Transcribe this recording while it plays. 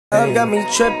Love got me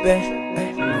tripping.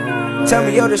 Tell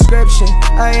me your description.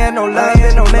 I ain't no love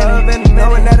in no minute.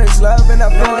 Knowing that it's love and I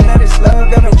feeling that it's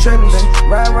love got me tripping.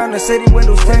 Ride around the city,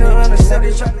 windows tinted around the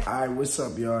city. Alright, what's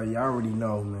up, y'all? Y'all already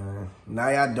know, man. Now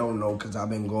y'all don't know because I've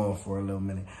been going for a little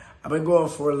minute. I've been going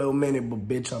for a little minute, but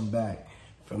bitch, I'm back.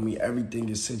 Feel me? Everything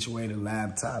is situated,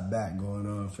 laptop back going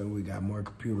on. Feel me? We got more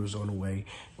computers on the way.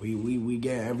 We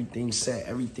get everything set.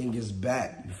 Everything is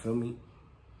back. You feel me?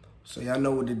 So y'all know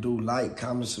what to do. Like,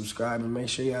 comment, subscribe, and make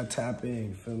sure y'all tap in.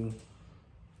 You feel me?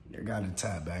 You gotta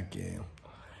tap back in.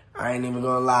 I ain't even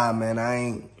gonna lie,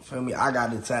 man. Feel me? I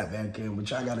gotta tap back in, but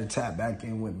y'all gotta tap back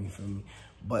in with me, feel me?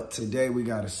 But today we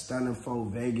got a Stunna 4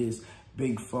 Vegas,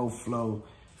 big 4 flow,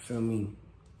 feel me?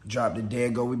 Drop the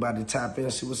dead go. We about to tap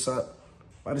in, see what's up.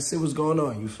 About to see what's going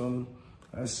on, you feel me?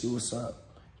 Let's see what's up.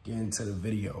 Get into the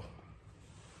video.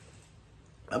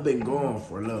 I've been going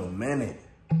for a little minute.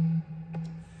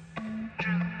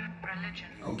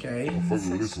 Okay.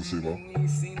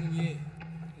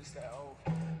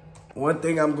 One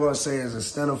thing I'm gonna say is a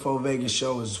Stunna 4 Vegas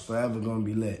show is forever gonna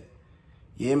be lit.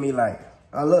 You hear me? Like,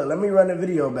 oh look, let me run the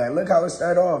video back. Look how it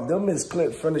started off. Them is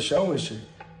clips from the show and shit.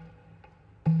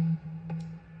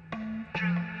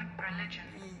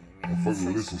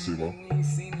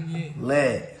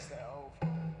 Lit.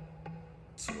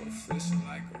 Too official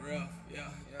like a ref.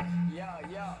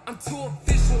 Yeah. I'm too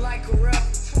official like a ref.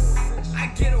 I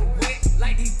get a wet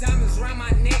like these diamonds around my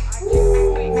neck.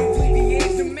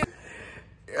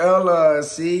 Y'all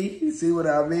see what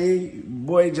I mean?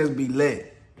 Boy, just be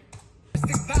lit.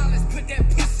 Violence, put that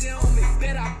pussy on me.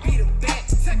 Bet I beat a back.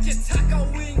 Touch your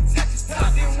taco, we ain't touch his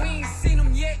top. Then we ain't seen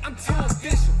him yet. I'm too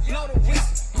official. Blow the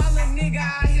whistle. My little nigga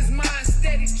out his mind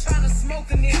steady trying to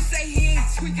smoke a nigga. Say he ain't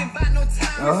tweaking by no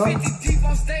time. 50 deep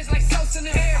on stage like Sosa.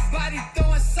 Everybody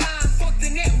throwing signs. Fuck the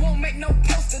net, won't make no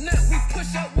poster. Nothing. We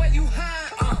push up where you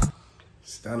hide.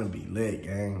 Stunna be lit,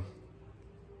 gang.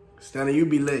 Stunna, you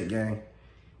be lit, gang.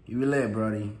 You be lit,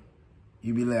 brody.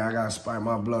 You be lit. I gotta spike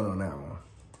my blood on that one.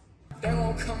 They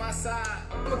won't come outside.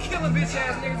 I'ma kill a bitch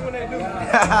ass niggas when they do.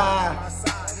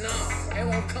 Outside, no. They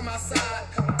won't come outside.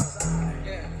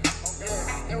 Yeah.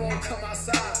 They won't come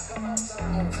outside.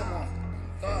 Oh, come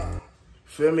on.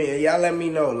 Feel me? And y'all let me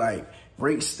know, like,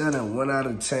 rate Stunna 1 out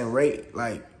of 10. Rate,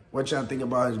 like, what y'all think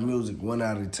about his music 1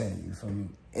 out of 10. You feel me?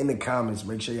 In the comments,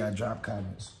 make sure y'all drop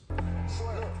comments.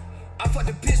 I fucked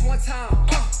the bitch one time.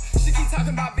 She keep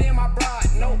talking about being my bride.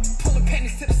 No, pulling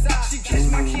panties to the side. She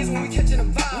catch my kids when we catching a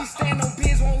vibe. We stand on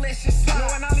bins, won't let shit slide. No,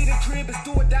 when I leave the crib, it's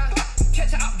do or die.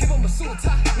 Catch her out, give him a suit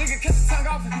tie. Nigga, cut the tongue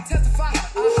off if you testify. I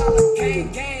holla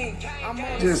gang. I'm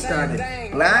on just started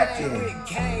blacking.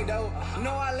 Gang, though.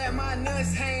 No, I let my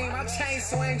nuts hang. My chain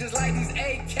swing just like these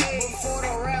AKs. Before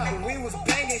the rap, we was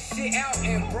banging shit out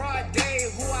in broad day.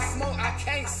 Who I smoke, I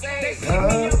can't say. They pick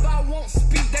me up, I won't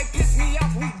speak. They piss me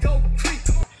off, we go creep.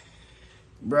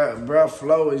 Bruh,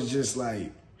 flow is just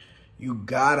like, you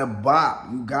gotta bop.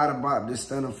 You gotta bop this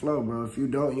Stunna flow, bro. If you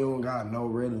don't, you don't got no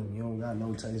rhythm. You don't got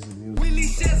no taste of music. We leave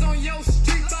sheds on your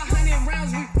street, 500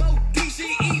 rounds, we 4 deep.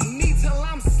 She eat me till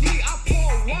I'm sleep. I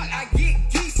pour rock, I get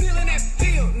geese. Feeling that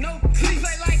field, no cleat.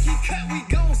 Play like he cut, we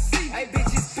gon' see. Hey,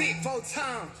 bitch, it's big 4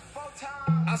 times.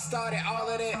 I started all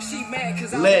of that. She mad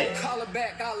cause I won't call her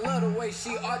back. I love the way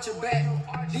she arch her back.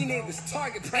 These niggas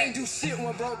target practice. Ain't do shit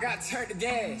when bro got turned to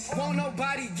gas. Won't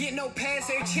nobody get no pass.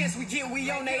 Every chance we get, we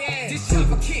on their ass. This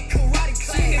chopper kick, karate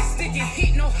class. She ain't sticking,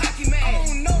 hit no hockey man. I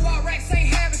don't know why Rex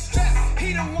ain't having strap.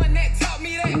 He the one that taught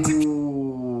me that.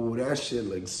 Ooh, that shit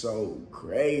looks so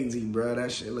crazy, bro.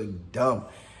 That shit look dumb.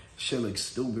 Shit look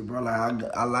stupid, bro. Like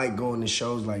I like going to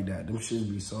shows like that. Them shits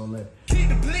be so lit. Keep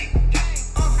the blick.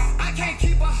 I can't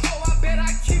keep a hoe, I bet I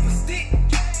keep a stick.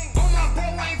 On my bro,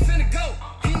 I ain't finna go.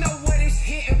 He know what it's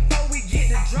hitting for. We get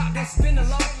the drop, then spin the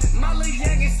low. My little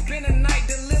youngin' spend the night,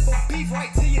 deliver beef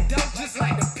right to your door. Just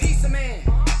like the pizza man.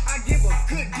 I give a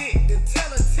good dick to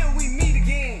tell her till we meet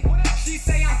again. She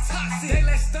say I'm toxic. They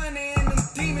let Stunna and them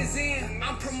demons in.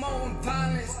 I'm promoting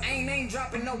violence, ain't name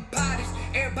dropping no bodies.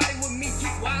 Everybody with me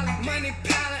keep wildin', money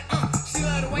piling. She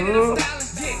love the way that I'm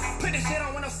styling. Yeah, put that shit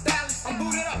on with no stylist. I'm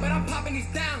booted up, but I'm popping these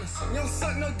downers. You don't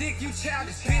suck no dick, you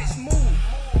childish. Bitch, move.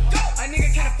 Go! A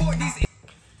nigga can't afford these.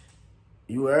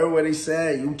 You heard what he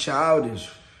said. You childish.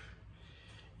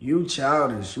 You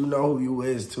childish. You know who you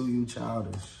is, too. You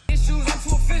childish. Issues, I'm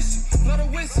too official. Blow the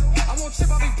whistle. I won't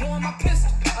trip, I'll be blowing my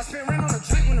pistol. I spend rent on a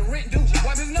drink when the rent due.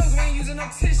 Wipe his nose, we ain't using no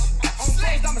tissue. On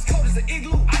stage, I'm as cold as an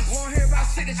igloo. I won't hear about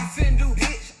shit that you finna do,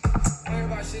 bitch. Don't hear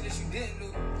about shit that you didn't do.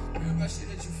 Hear about shit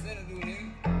that you finna do, nigga.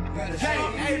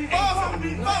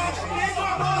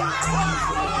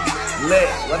 Lit.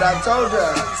 What I told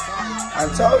ya. I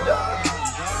told ya.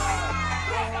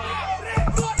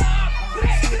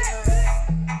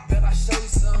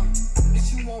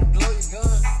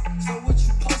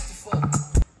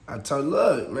 So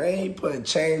look, man, he put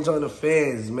chains on the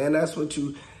fans, man. That's what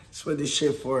this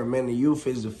shit for, man. The youth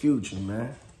is the future,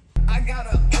 man. I got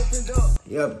her opened up.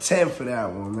 You up 10 for that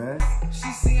one, man.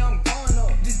 She see I'm going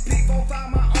up. This big 4-5,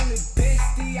 my only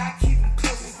bestie. I keep him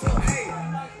close as fuck.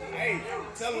 Hey,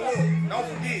 tell them, look, don't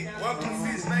forget, welcome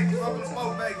to 6 Vegas, welcome to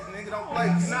 4 Vegas, nigga, don't play.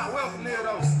 You're not welcome there,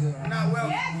 though. You're not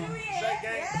welcome. Shake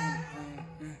gang.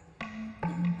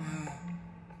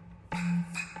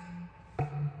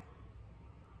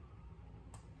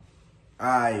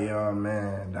 Alright, y'all,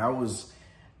 man. That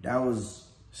was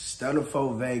Stunna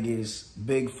 4 Vegas,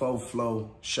 Big 4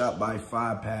 Flow, shot by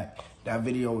 5-Pack. That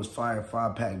video was fire,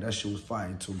 5-Pack. That shit was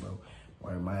fire too, bro.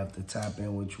 Or I might have to tap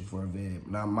in with you for a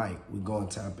vid. Not Mike. We gonna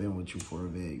tap in with you for a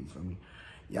vid, you feel me?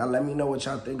 Y'all let me know what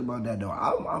y'all think about that, though.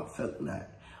 I'm feeling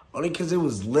that. Only because it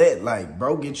was lit. Like,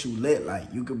 bro, get you lit.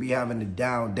 Like, you could be having a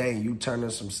down day and you turn in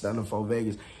some Stunna 4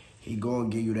 Vegas. He gonna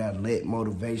give you that lit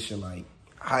motivation, like,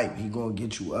 hype. He gonna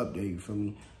get you up there, you feel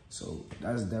me? So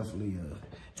that's definitely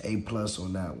a A+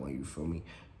 on that one, you feel me?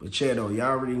 But yeah, though, y'all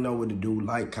already know what to do.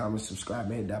 Like, comment, subscribe,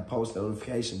 and hit that post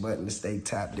notification button to stay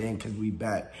tapped in, because we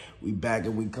back. We back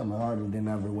and we coming harder than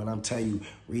ever. When I'm telling you,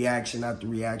 reaction after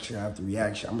reaction after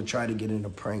reaction, I'm going to try to get into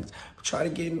pranks. Try to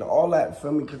get into all that, you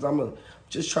feel me? Because I'm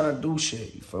just trying to do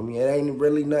shit, you feel me? It ain't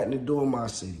really nothing to do in my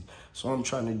city. So I'm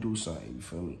trying to do something, you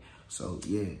feel me? So,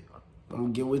 yeah, I'm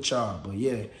going to get with y'all. But,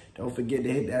 yeah, don't forget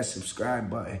to hit that subscribe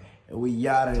button. And we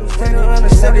yada. Standing around the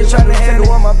city trying to handle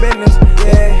all my business.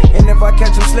 Yeah, and if I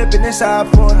catch him slipping, it's eye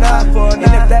for an eye. And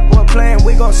if that boy playing,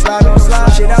 we gon' slide on slide.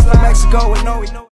 Shit out from Mexico with no.